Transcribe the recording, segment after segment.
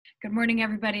Good morning,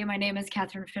 everybody. My name is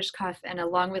Katherine Fischkoff, and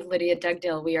along with Lydia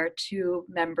Dugdale, we are two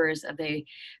members of a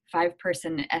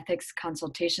 5-person ethics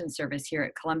consultation service here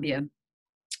at Columbia.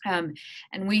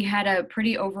 And we had a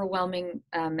pretty overwhelming,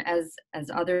 as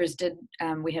others did,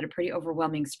 we had a pretty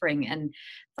overwhelming spring, and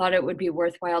thought it would be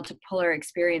worthwhile to pull our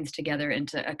experience together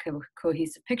into a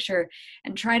cohesive picture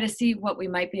and try to see what we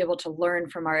might be able to learn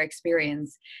from our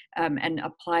experience and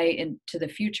apply into the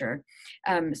future.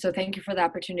 So thank you for the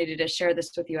opportunity to share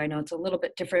this with you. I know it's a little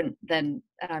bit different than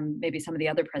maybe some of the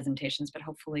other presentations, but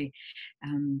hopefully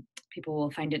people will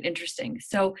find it interesting.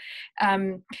 So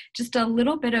just a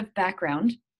little bit of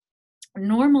background.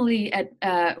 Normally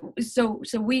so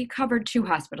we cover two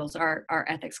hospitals, our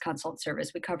ethics consult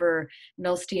service. We cover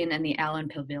Milstein and the Allen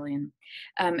Pavilion.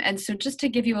 And so just to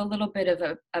give you a little bit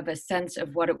of a sense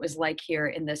of what it was like here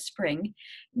in the spring,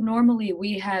 normally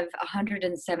we have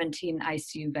 117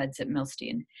 ICU beds at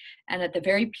Milstein. And at the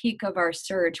very peak of our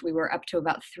surge, we were up to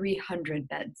about 300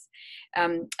 beds.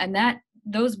 And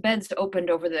those beds opened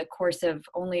over the course of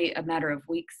only a matter of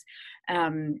weeks.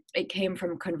 It came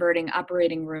from converting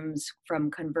operating rooms,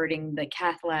 from converting the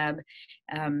cath lab,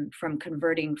 from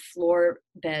converting floor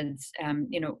beds,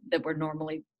 that were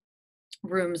normally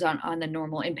rooms on the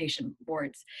normal inpatient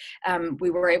wards.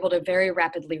 We were able to very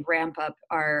rapidly ramp up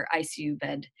our ICU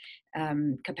bed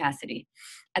capacity.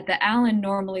 At the Allen,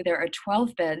 normally there are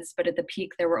 12 beds, but at the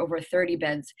peak there were over 30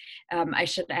 beds. I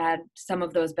should add, some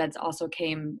of those beds also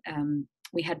came,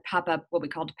 we had what we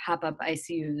called pop-up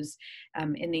ICUs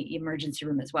in the emergency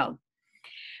room as well.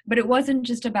 But it wasn't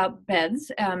just about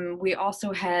beds. We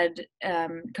also had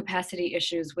capacity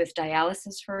issues with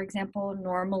dialysis, for example.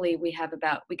 Normally we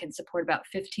can support about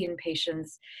 15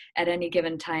 patients at any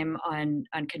given time on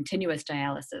continuous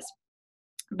dialysis.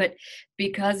 But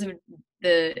because of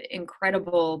the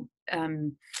incredible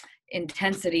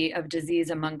intensity of disease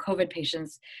among COVID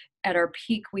patients, at our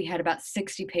peak, we had about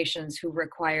 60 patients who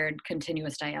required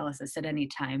continuous dialysis at any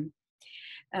time.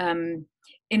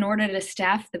 In order to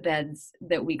staff the beds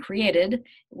that we created,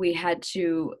 we had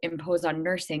to impose on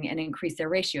nursing and increase their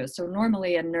ratios. So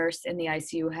normally a nurse in the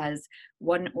ICU has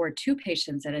 1 or 2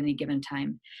 patients at any given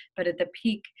time, but at the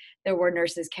peak, there were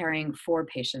nurses carrying 4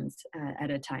 patients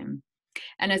at a time.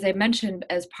 And as I mentioned,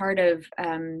 as part of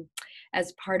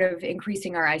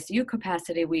increasing our ICU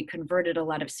capacity, we converted a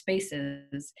lot of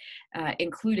spaces,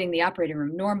 including the operating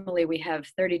room. Normally, we have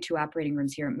 32 operating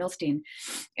rooms here at Milstein,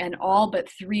 and all but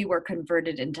 3 were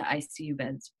converted into ICU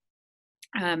beds,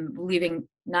 leaving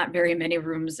not very many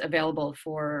rooms available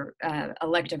for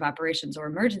elective operations or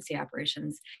emergency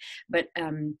operations. But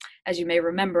as you may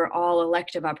remember, all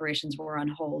elective operations were on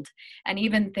hold. And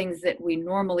even things that we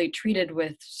normally treated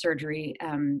with surgery,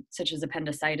 such as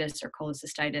appendicitis or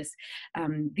cholecystitis,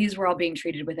 these were all being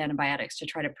treated with antibiotics to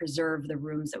try to preserve the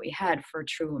rooms that we had for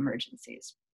true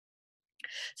emergencies.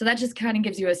 So that just kind of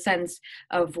gives you a sense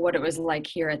of what it was like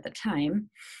here at the time.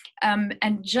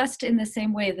 And just in the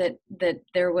same way that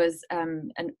there was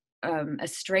a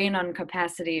strain on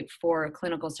capacity for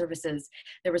clinical services,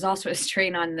 there was also a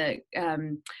strain on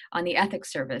the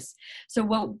ethics service. So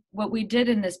what we did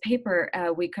in this paper,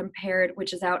 we compared,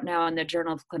 which is out now in the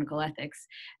Journal of Clinical Ethics,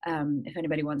 if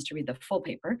anybody wants to read the full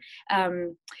paper,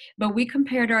 but we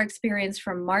compared our experience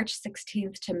from March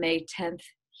 16th to May 10th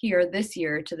here this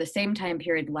year to the same time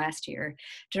period last year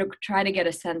to try to get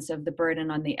a sense of the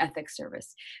burden on the ethics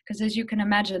service. Because as you can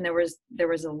imagine, there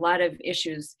was a lot of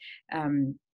issues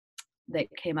that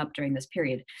came up during this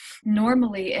period.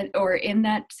 Normally, or in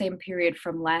that same period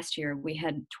from last year, we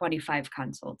had 25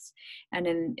 consults. And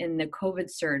in the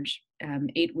COVID surge,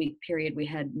 8-week period, we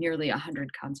had nearly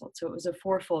 100 consults. So it was a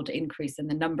 4-fold increase in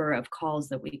the number of calls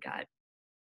that we got.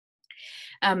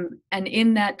 And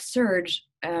in that surge,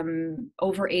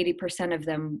 over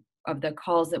 80% of the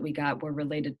calls that we got were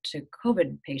related to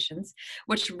COVID patients,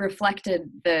 which reflected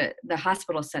the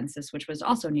hospital census, which was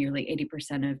also nearly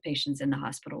 80% of patients in the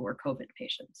hospital were COVID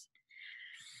patients.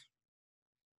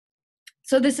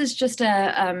 So this is just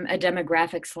a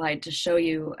demographic slide to show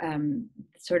you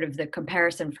sort of the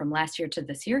comparison from last year to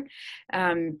this year.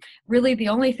 Really, the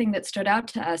only thing that stood out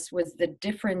to us was the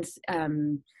difference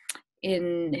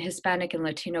in Hispanic and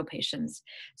Latino patients.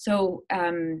 So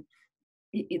the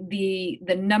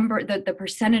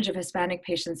percentage of Hispanic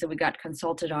patients that we got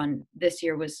consulted on this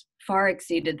year was far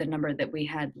exceeded the number that we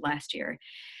had last year.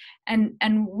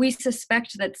 And we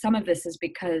suspect that some of this is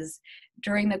because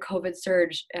during the COVID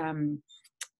surge,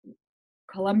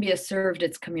 Columbia served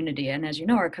its community. And as you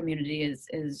know, our community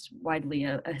is widely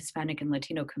a Hispanic and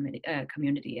Latino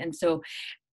community. And so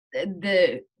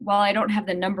while I don't have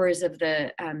the numbers of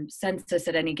the census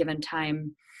at any given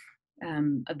time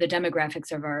the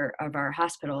demographics of our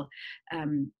hospital,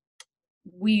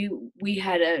 we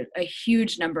had a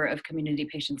huge number of community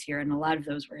patients here, and a lot of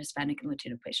those were Hispanic and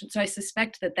Latino patients. So I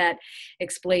suspect that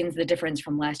explains the difference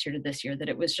from last year to this year, that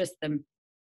it was just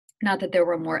not that there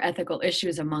were more ethical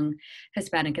issues among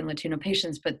Hispanic and Latino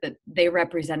patients, but that they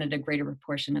represented a greater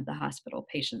proportion of the hospital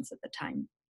patients at the time.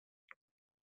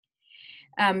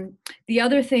 The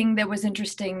other thing that was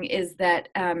interesting is that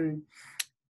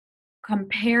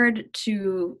compared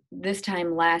to this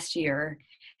time last year,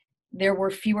 there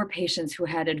were fewer patients who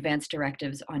had advance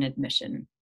directives on admission.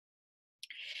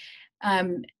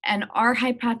 And our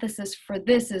hypothesis for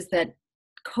this is that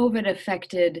COVID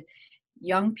affected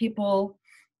young people,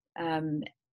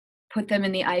 put them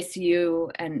in the ICU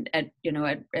and at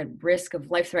risk of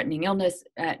life-threatening illness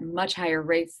at much higher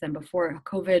rates than before.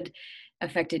 COVID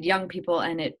affected young people,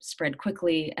 and it spread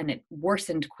quickly and it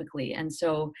worsened quickly. And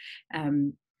so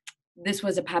this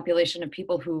was a population of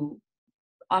people who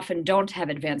often don't have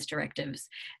advance directives.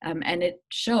 And it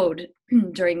showed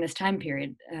during this time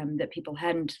period that people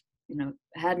hadn't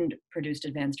produced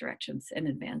advance directions in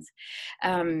advance.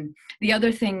 The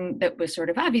other thing that was sort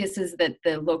of obvious is that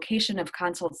the location of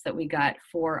consults that we got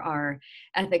for our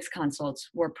ethics consults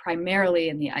were primarily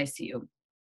in the ICU,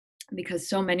 because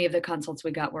so many of the consults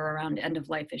we got were around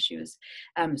end-of-life issues.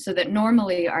 So that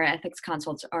normally our ethics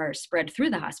consults are spread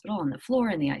through the hospital on the floor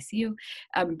in the ICU,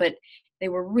 but they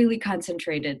were really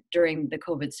concentrated during the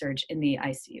COVID surge in the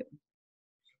ICU.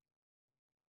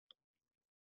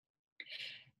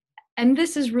 And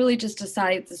this is really just a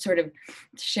slide that sort of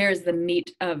shares the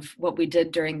meat of what we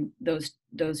did during those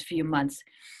few months.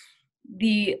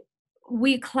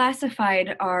 We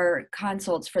classified our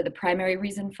consults for the primary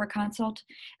reason for consult,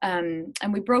 and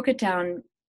we broke it down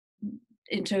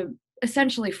into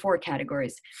essentially 4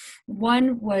 categories.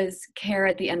 One was care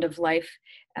at the end of life,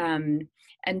 and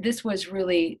these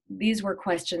were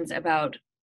questions about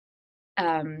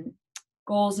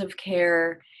goals of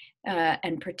care,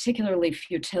 and particularly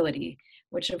futility,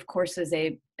 which of course was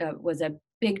a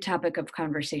big topic of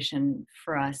conversation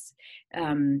for us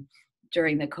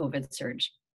during the COVID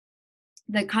surge.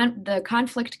 The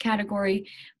conflict category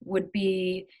would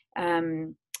be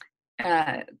conflict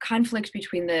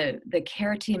between the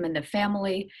care team and the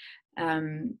family,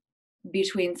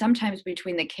 sometimes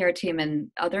between the care team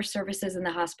and other services in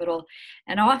the hospital.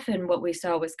 And often what we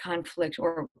saw was conflict,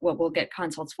 or what we'll get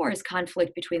consults for is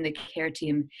conflict between the care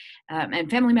team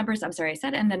and family members,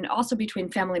 and then also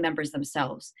between family members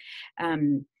themselves.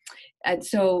 And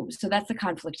so that's the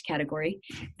conflict category.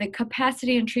 The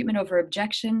capacity and treatment over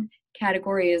objection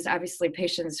category is obviously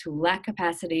patients who lack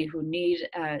capacity, who need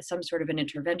some sort of an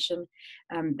intervention.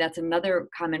 That's another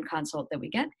common consult that we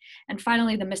get. And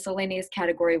finally, the miscellaneous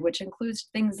category, which includes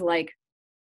things like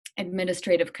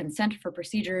administrative consent for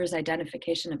procedures,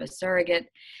 identification of a surrogate,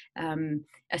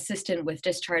 assistant with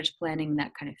discharge planning,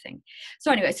 that kind of thing.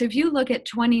 So anyway, so if you look at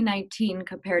 2019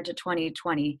 compared to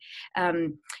 2020,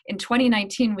 in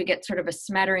 2019, we get sort of a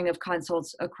smattering of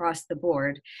consults across the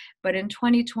board. But in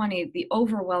 2020, the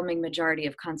overwhelming majority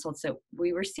of consults that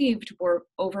we received were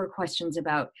over questions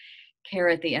about care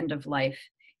at the end of life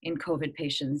in COVID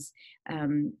patients,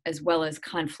 as well as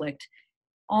conflict,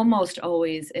 almost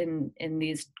always in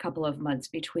these couple of months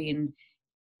between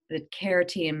the care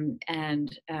team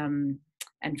and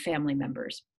family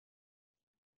members.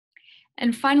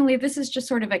 And finally, this is just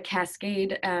sort of a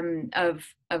cascade of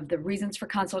the reasons for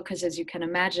consult, because as you can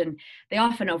imagine, they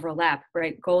often overlap,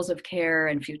 right? Goals of care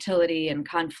and futility and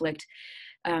conflict.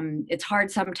 It's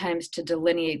hard sometimes to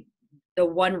delineate the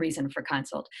one reason for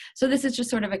consult. So this is just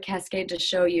sort of a cascade to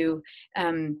show you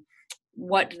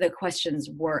what the questions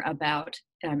were about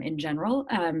in general,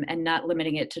 and not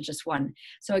limiting it to just one.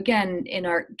 So again,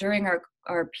 during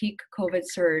our peak COVID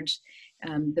surge,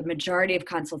 the majority of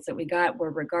consults that we got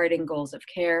were regarding goals of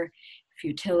care,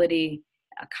 futility,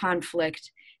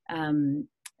 conflict,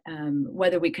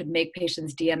 whether we could make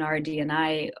patients DNR,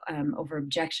 DNI over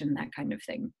objection, that kind of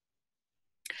thing.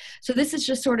 So this is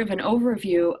just sort of an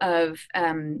overview of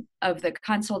the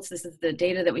consults. This is the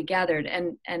data that we gathered,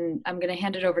 and I'm going to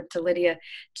hand it over to Lydia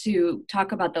to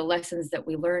talk about the lessons that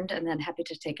we learned, and then happy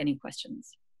to take any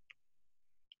questions.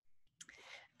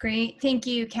 Great, thank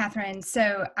you, Katherine.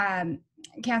 So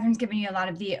Katherine's given you a lot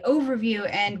of the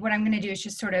overview, and what I'm going to do is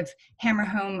just sort of hammer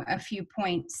home a few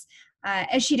points.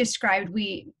 As she described,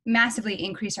 we massively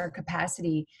increased our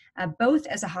capacity, both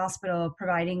as a hospital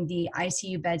providing the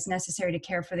ICU beds necessary to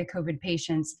care for the COVID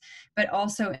patients, but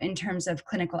also in terms of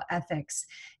clinical ethics.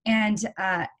 And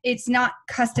it's not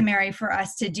customary for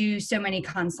us to do so many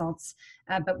consults,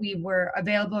 but we were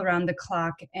available around the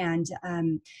clock, and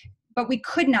but we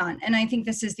could not, and I think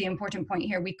this is the important point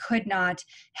here, we could not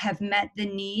have met the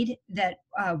need that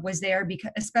was there,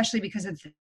 because, especially because of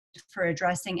for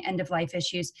addressing end-of-life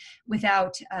issues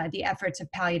without the efforts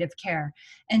of palliative care.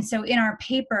 And so in our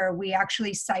paper, we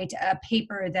actually cite a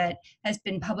paper that has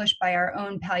been published by our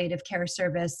own palliative care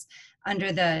service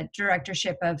under the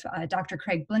directorship of Dr.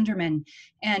 Craig Blinderman.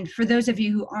 And for those of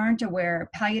you who aren't aware,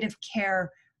 palliative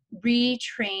care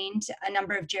retrained a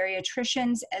number of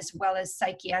geriatricians as well as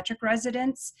psychiatric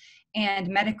residents and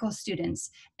medical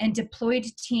students, and deployed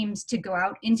teams to go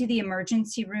out into the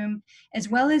emergency room, as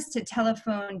well as to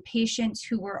telephone patients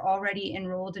who were already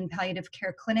enrolled in palliative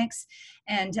care clinics,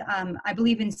 and I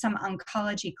believe in some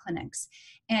oncology clinics.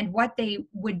 And what they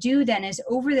would do then is,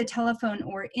 over the telephone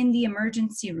or in the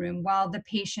emergency room, while the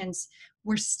patients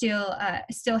were still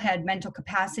had mental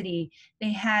capacity,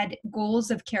 they had goals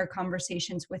of care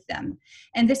conversations with them.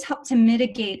 And this helped to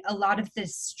mitigate a lot of the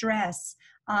stress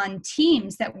on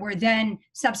teams that were then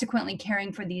subsequently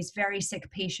caring for these very sick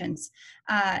patients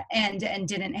and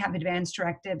didn't have advanced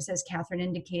directives, as Katherine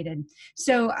indicated.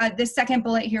 So the second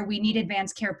bullet here, we need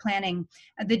advanced care planning.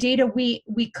 The data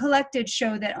we collected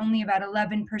show that only about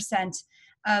 11%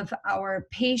 of our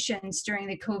patients during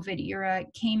the COVID era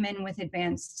came in with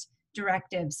advanced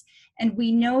directives. And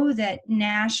we know that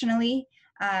nationally,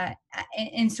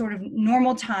 in sort of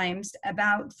normal times,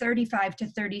 about 35 to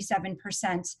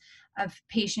 37% of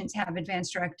patients have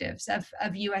advanced directives,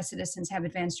 of US citizens have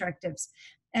advanced directives.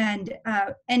 And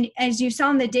as you saw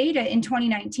in the data in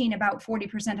 2019, about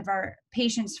 40% of our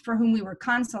patients for whom we were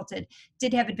consulted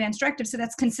did have advanced directives. So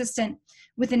that's consistent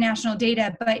with the national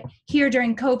data. But here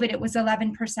during COVID, it was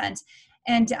 11%.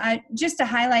 And just to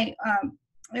highlight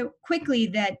quickly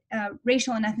that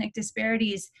racial and ethnic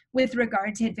disparities with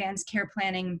regard to advanced care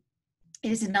planning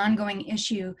is an ongoing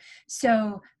issue.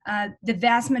 So the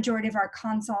vast majority of our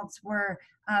consults were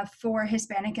for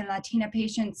Hispanic and Latina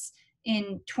patients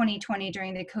in 2020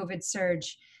 during the COVID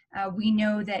surge. We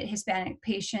know that Hispanic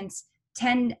patients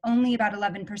only about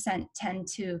 11% tend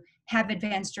to have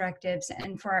advanced directives,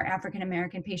 and for our African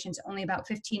American patients, only about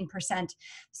 15%.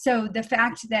 So the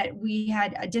fact that we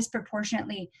had a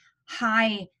disproportionately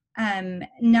high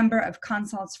number of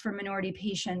consults for minority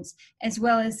patients, as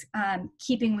well as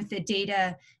keeping with the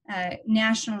data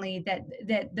nationally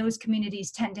that those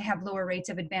communities tend to have lower rates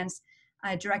of advanced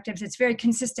directives. It's very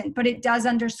consistent, but it does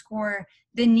underscore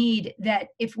the need that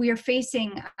if we are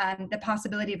facing the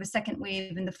possibility of a second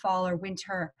wave in the fall or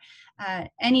winter,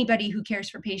 anybody who cares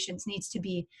for patients needs to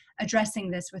be addressing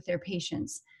this with their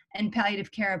patients. And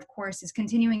palliative care, of course, is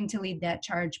continuing to lead that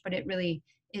charge, but it really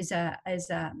is a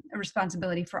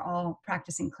responsibility for all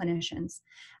practicing clinicians.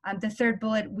 The third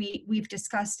bullet we've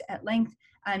discussed at length,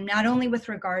 not only with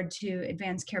regard to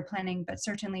advanced care planning, but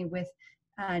certainly with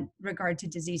regard to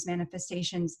disease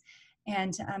manifestations.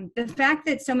 And the fact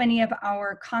that so many of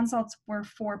our consults were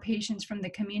for patients from the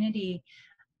community,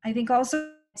 I think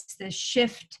also it's the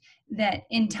shift that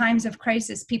in times of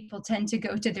crisis, people tend to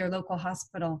go to their local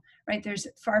hospital, right? There's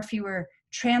far fewer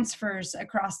transfers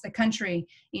across the country,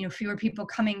 fewer people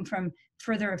coming from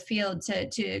further afield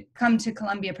to come to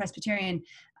Columbia Presbyterian.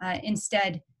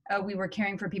 Instead, we were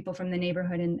caring for people from the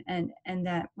neighborhood, and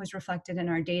that was reflected in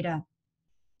our data.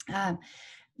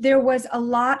 There was a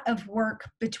lot of work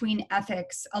between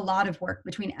ethics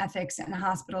and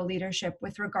hospital leadership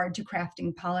with regard to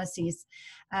crafting policies.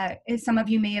 Some of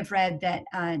you may have read that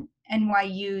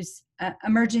NYU's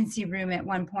emergency room at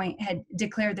one point had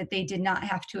declared that they did not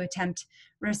have to attempt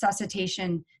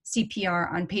resuscitation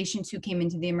CPR on patients who came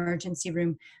into the emergency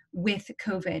room with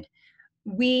COVID.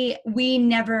 We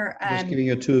never just giving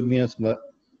you 2 minutes, but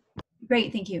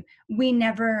great, thank you. We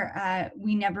never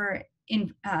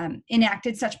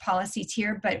enacted such policies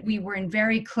here, but we were in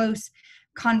very close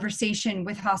conversation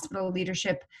with hospital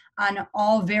leadership on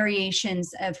all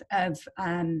variations of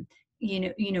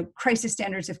crisis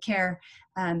standards of care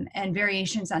and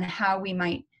variations on how we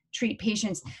might treat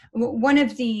patients. One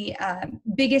of the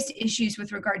biggest issues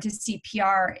with regard to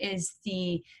CPR is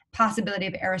the possibility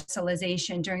of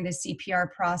aerosolization during the CPR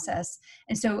process.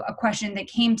 And so a question that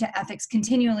came to ethics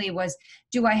continually was,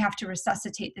 do I have to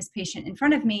resuscitate this patient in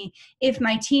front of me if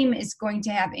my team is going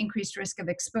to have increased risk of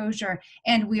exposure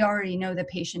and we already know the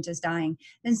patient is dying?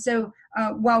 And so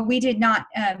while we did not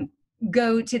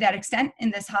go to that extent in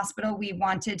this hospital, we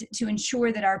wanted to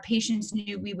ensure that our patients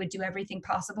knew we would do everything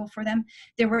possible for them.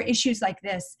 There were issues like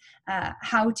this,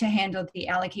 how to handle the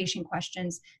allocation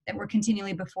questions that were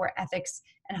continually before ethics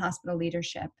and hospital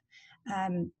leadership.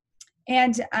 And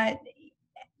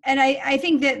I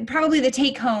think that probably the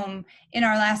take home in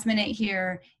our last minute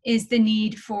here is the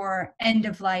need for end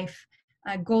of life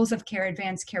goals of care,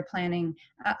 advanced care planning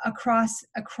across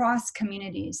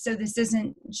communities. So this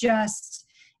isn't just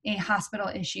a hospital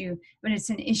issue, but it's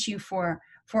an issue for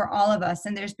all of us.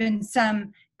 And there's been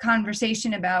some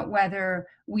conversation about whether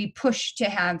we push to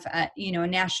have a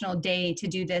national day to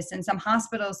do this, and some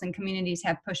hospitals and communities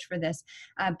have pushed for this,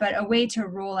 but a way to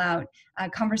roll out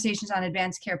conversations on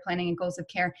advanced care planning and goals of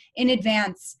care in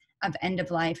advance of end of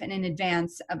life and in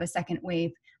advance of a second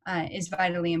wave is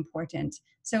vitally important.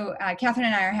 So Katherine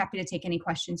and I are happy to take any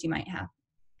questions you might have.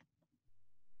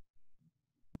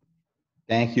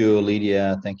 Thank you,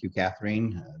 Lydia. Thank you,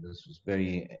 Katherine. This was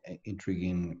very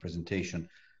intriguing presentation.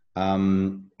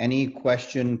 Any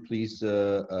question, please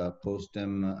post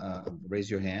them,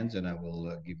 raise your hands, and I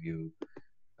will give you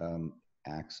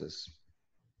access.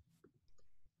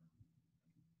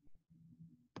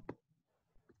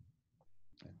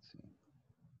 Let's see.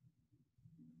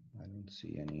 I don't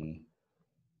see any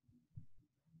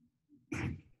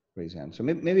raise hands. So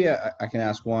maybe I can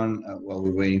ask one while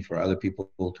we're waiting for other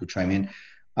people to chime in.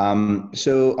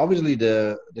 So obviously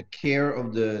the care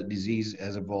of the disease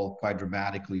has evolved quite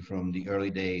dramatically from the early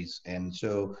days. And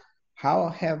so how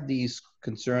have these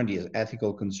concerns, the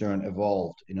ethical concern,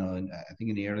 evolved? And I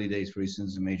think in the early days, for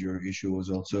instance, the major issue was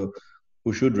also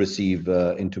who should receive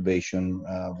intubation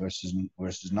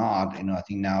versus not. I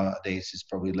think nowadays it's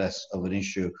probably less of an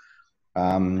issue.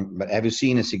 But have you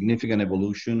seen a significant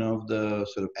evolution of the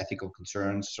sort of ethical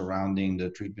concerns surrounding the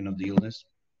treatment of the illness?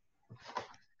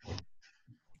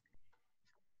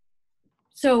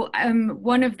 So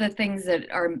one of the things that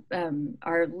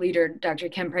our leader, Dr.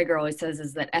 Ken Prager, always says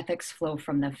is that ethics flow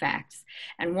from the facts.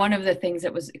 And one of the things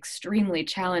that was extremely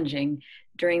challenging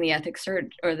during the ethics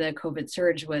surge or the COVID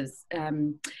surge was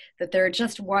that there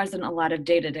just wasn't a lot of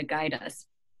data to guide us.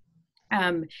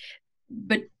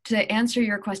 But to answer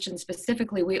your question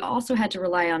specifically, we also had to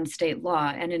rely on state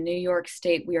law. And in New York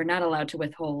State, we are not allowed to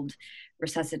withhold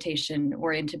resuscitation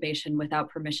or intubation without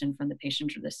permission from the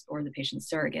patient or the patient's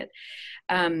surrogate.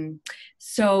 But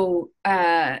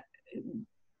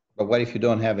what if you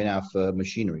don't have enough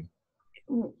machinery?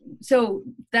 So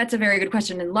that's a very good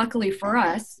question. And luckily for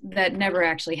us, that never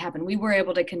actually happened. We were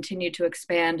able to continue to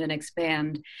expand and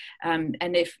expand. And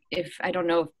if I don't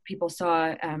know if people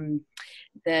saw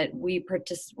that we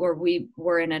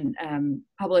were in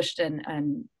published a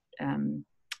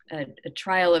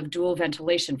trial of dual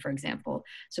ventilation, for example.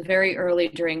 So very early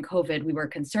during COVID, we were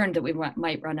concerned that we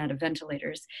might run out of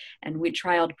ventilators. And we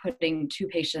trialed putting 2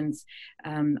 patients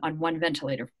on 1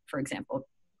 ventilator, for example.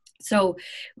 So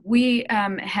we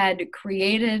had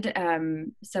created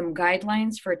some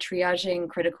guidelines for triaging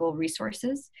critical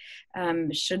resources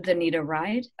should the need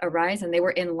arise, and they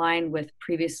were in line with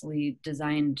previously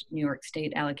designed New York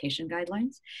State allocation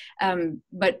guidelines.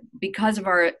 But because of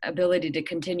our ability to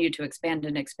continue to expand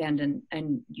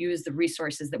and use the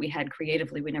resources that we had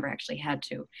creatively, we never actually had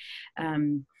to.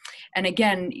 And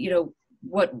again,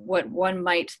 what one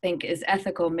might think is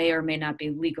ethical may or may not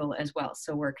be legal as well.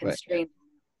 So we're constrained. Right.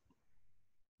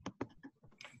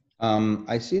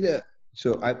 I see that.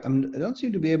 So I don't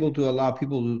seem to be able to allow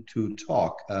people to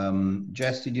talk.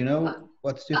 Jess, did you know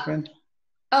what's different?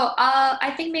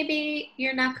 I think maybe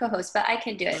you're not co-host, but I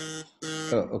can do it.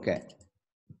 Oh, okay.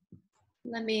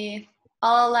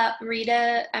 I'll allow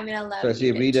Rita. I'm going to allow. So I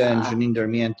see Rita and Janine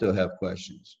Darmiento have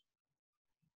questions.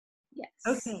 Yes.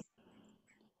 Okay.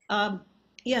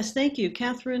 Yes, thank you,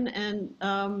 Katherine and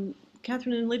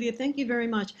Lydia. Thank you very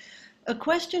much. A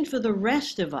question for the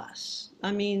rest of us,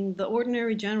 I mean, the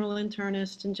ordinary general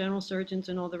internists and general surgeons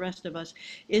and all the rest of us,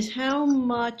 is how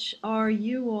much are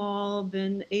you all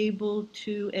been able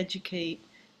to educate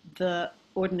the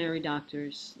ordinary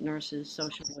doctors, nurses,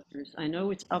 social workers? I know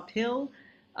it's uphill.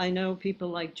 I know people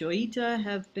like Joita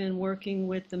have been working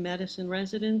with the medicine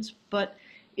residents, but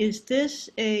is this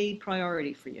a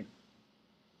priority for you?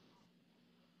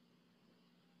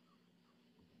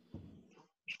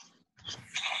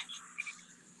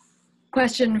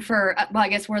 Question for, well, I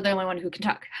guess we're the only one who can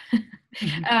talk.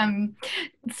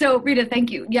 So Rita,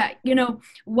 thank you. Yeah,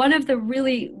 one of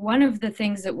the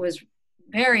things that was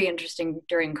very interesting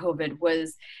during COVID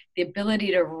was the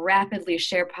ability to rapidly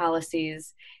share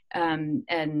policies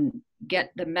and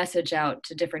get the message out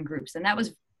to different groups. And that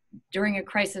was during a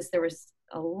crisis. There was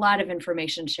a lot of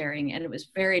information sharing, and it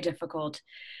was very difficult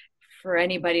for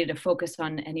anybody to focus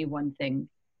on any one thing.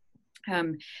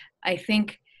 I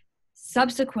think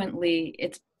subsequently,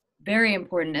 it's very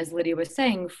important, as Lydia was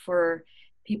saying, for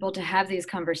people to have these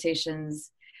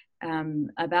conversations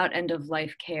about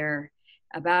end-of-life care,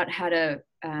 about how to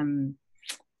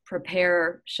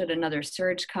prepare should another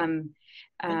surge come.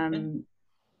 And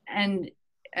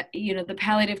the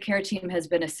palliative care team has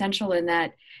been essential in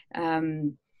that.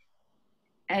 And,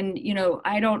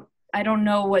 I don't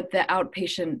know what the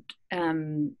outpatient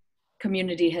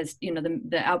community has, the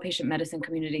outpatient medicine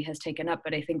community has taken up,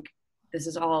 but I think this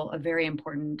is all a very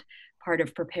important part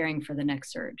of preparing for the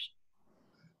next surge.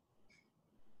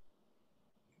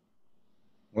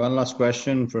 One last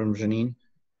question from Janine.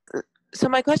 So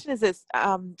my question is this: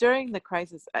 during the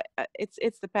crisis,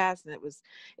 it's the past, and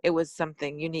it was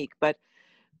something unique. But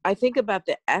I think about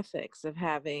the ethics of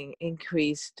having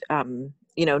increased,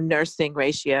 nursing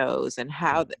ratios, and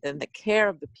how and the care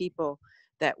of the people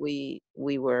that we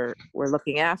were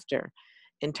looking after,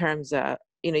 in terms of,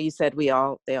 you said they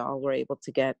all were able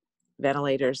to get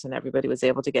ventilators and everybody was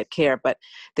able to get care, but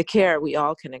the care, we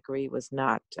all can agree, was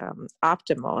not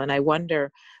optimal. And I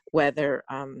wonder whether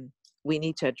we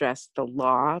need to address the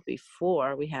law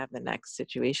before we have the next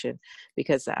situation,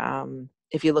 because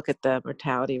if you look at the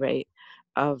mortality rate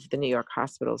of the New York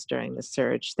hospitals during the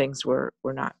surge, things were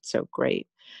not so great.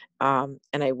 And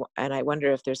I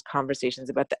wonder if there's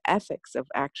conversations about the ethics of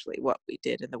actually what we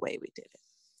did and the way we did it.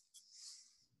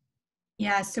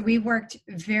 Yeah, so we worked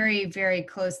very, very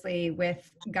closely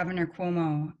with Governor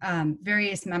Cuomo.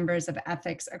 Various members of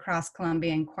ethics across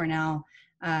Columbia and Cornell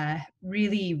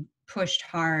really pushed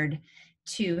hard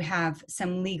to have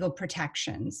some legal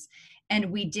protections. And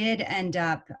we did end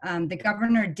up, the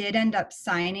governor did end up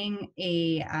signing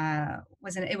it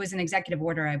was an executive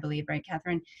order, I believe, right,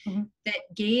 Catherine, mm-hmm. that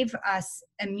gave us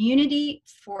immunity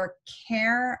for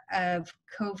care of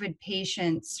COVID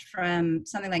patients from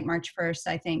something like March 1st,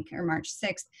 I think, or March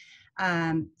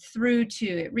 6th, through to,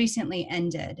 it recently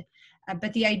ended.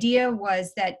 But the idea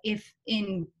was that if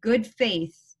in good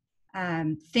faith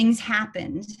things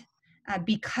happened,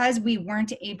 because we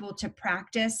weren't able to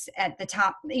practice at the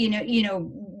top,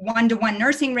 one-to-one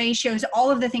nursing ratios, all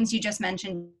of the things you just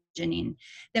mentioned, Janine,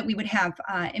 that we would have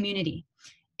immunity.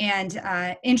 And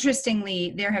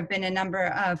interestingly, there have been a number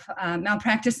of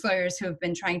malpractice lawyers who have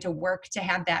been trying to work to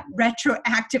have that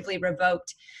retroactively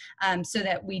revoked, so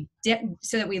that we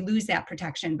lose that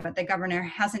protection. But the governor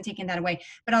hasn't taken that away.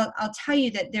 But I'll tell you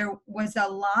that there was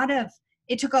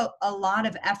it took a lot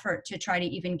of effort to try to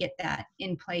even get that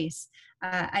in place.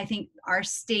 I think our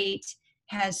state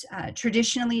has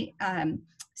traditionally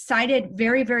cited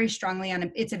very, very strongly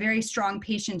on it's a very strong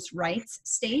patients' rights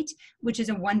state, which is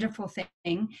a wonderful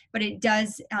thing, but it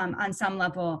does on some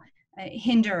level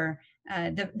hinder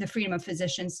the freedom of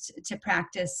physicians to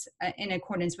practice in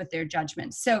accordance with their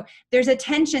judgments. So there's a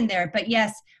tension there, but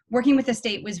yes, working with the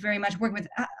state was very much working with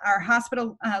our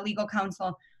hospital legal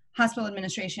counsel, hospital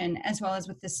administration, as well as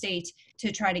with the state, to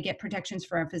try to get protections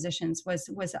for our physicians was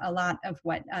a lot of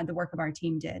what the work of our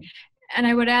team did. And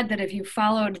I would add that if you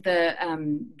followed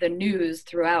the news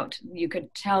throughout, you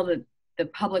could tell that the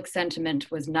public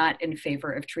sentiment was not in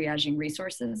favor of triaging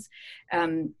resources.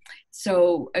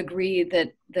 So agree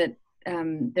that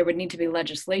there would need to be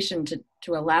legislation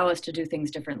to allow us to do things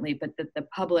differently, but that the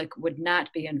public would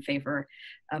not be in favor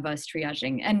of us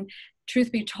triaging. And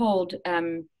truth be told,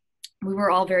 we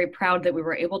were all very proud that we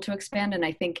were able to expand. And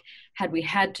I think had we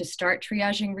had to start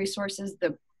triaging resources,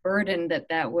 the burden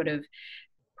that would have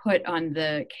put on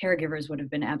the caregivers would have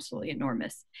been absolutely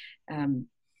enormous.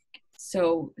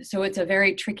 So it's a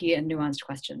very tricky and nuanced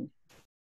question.